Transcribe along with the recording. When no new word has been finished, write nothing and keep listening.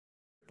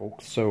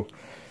folks. So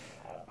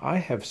I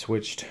have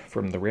switched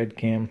from the red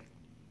cam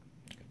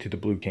to the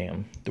blue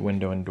cam, the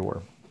window and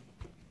door.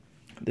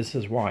 This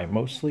is why,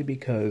 mostly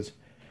because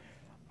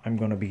I'm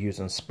going to be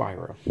using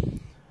Spira.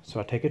 So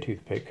I take a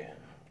toothpick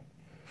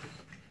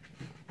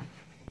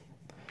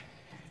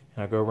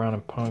and I go around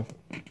and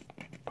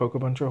poke a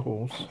bunch of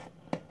holes.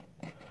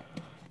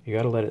 You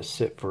got to let it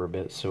sit for a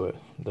bit so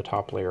the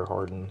top layer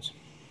hardens.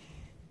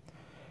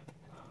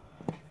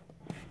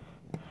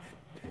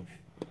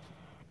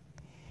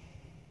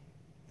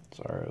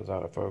 Sorry, I was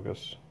out of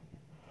focus.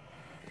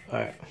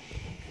 Alright.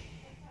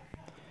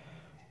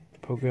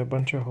 Poke a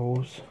bunch of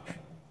holes.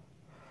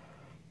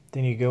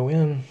 Then you go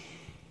in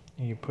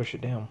and you push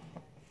it down.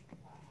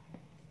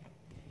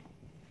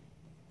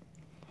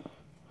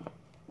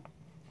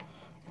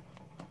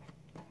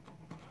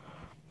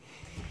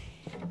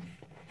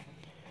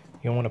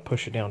 You don't want to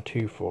push it down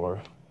too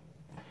far,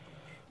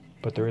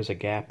 but there is a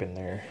gap in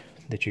there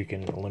that you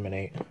can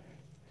eliminate.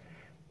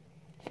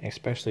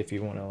 Especially if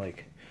you want to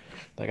like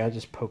I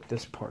just poked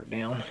this part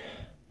down.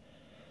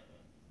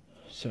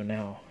 So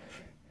now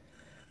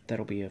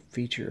that'll be a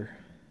feature.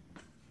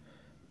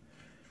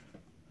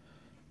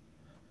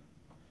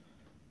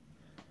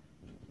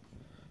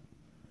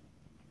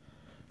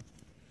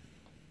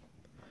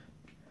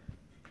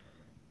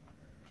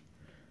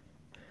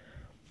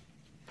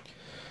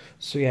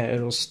 So yeah,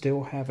 it'll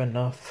still have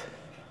enough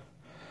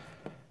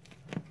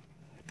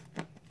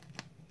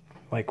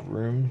like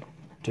room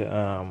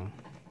to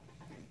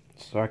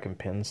so I can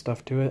pin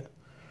stuff to it.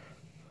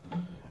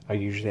 I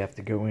usually have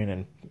to go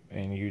in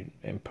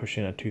and push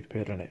in a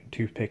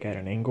toothpick at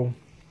an angle.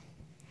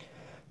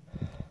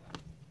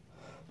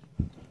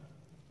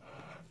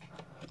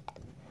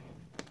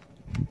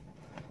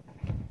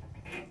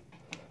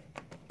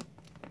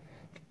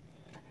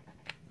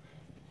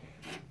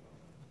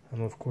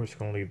 I'm of course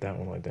going to leave that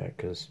one like that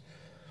because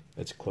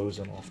it's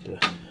closing off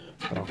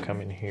but I'll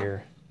come in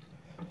here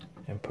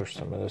and push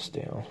some of this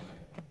down.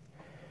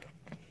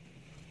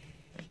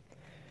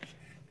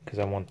 Because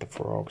I want the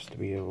frogs to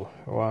be able,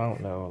 well, I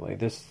don't know, like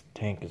this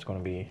tank is going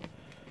to be,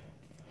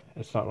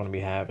 it's not going to be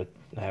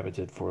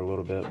habited for a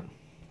little bit.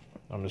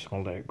 I'm just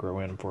going to let it grow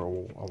in for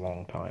a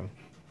long time.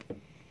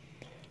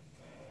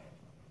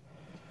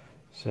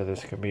 So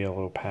this could be a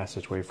little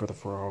passageway for the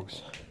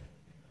frogs.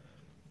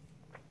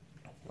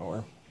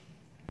 Or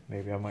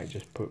maybe I might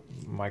just put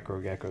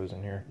micro geckos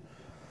in here.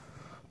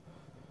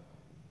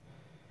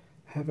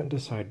 Haven't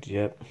decided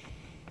yet.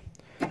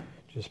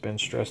 Just been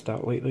stressed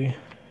out lately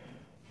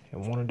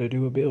and wanted to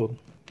do a build.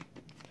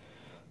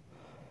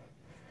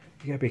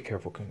 You gotta be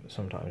careful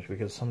sometimes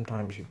because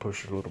sometimes you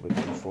push it a little bit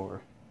too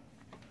far.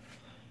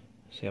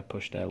 See, I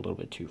pushed that a little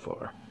bit too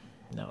far.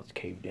 Now it's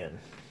caved in.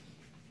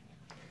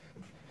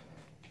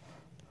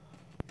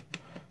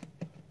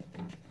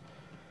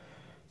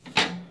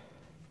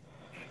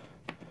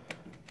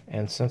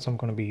 And since I'm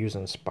going to be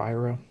using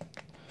Spira,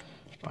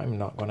 I'm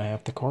not going to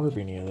have to carve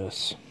any of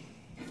this,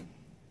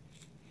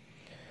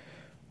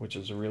 which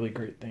is a really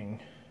great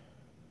thing.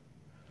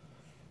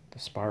 The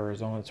Spira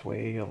is on its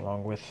way,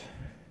 along with,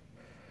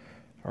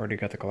 I already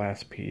got the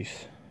glass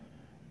piece,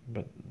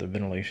 but the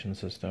ventilation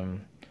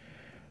system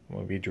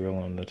will be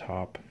drilling the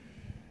top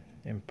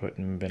and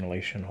putting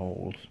ventilation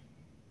holes.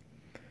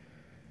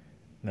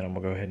 Then I'm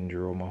going to go ahead and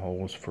drill my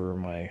holes for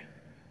my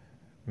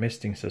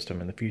misting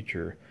system in the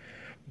future,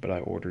 but I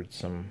ordered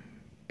some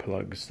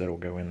plugs that'll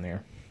go in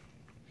there.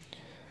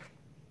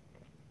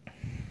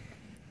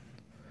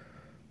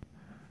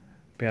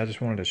 But yeah, I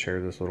just wanted to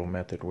share this little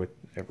method with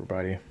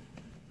everybody.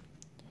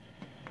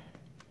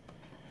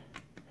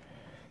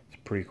 It's a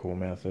pretty cool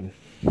method.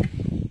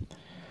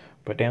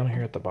 But down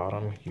here at the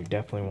bottom, you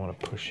definitely want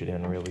to push it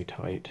in really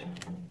tight.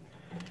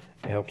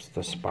 It helps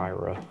the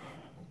Spira.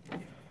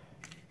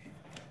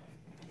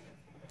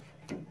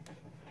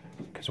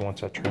 Because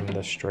once I trim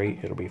this straight,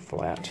 it'll be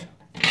flat.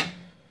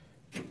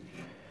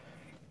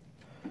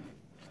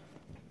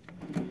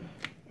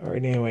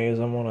 Alright, anyways,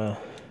 I'm gonna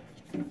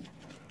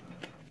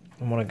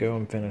go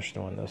and finish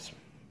doing this.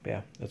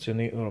 Yeah, it's a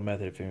neat little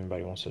method if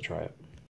anybody wants to try it.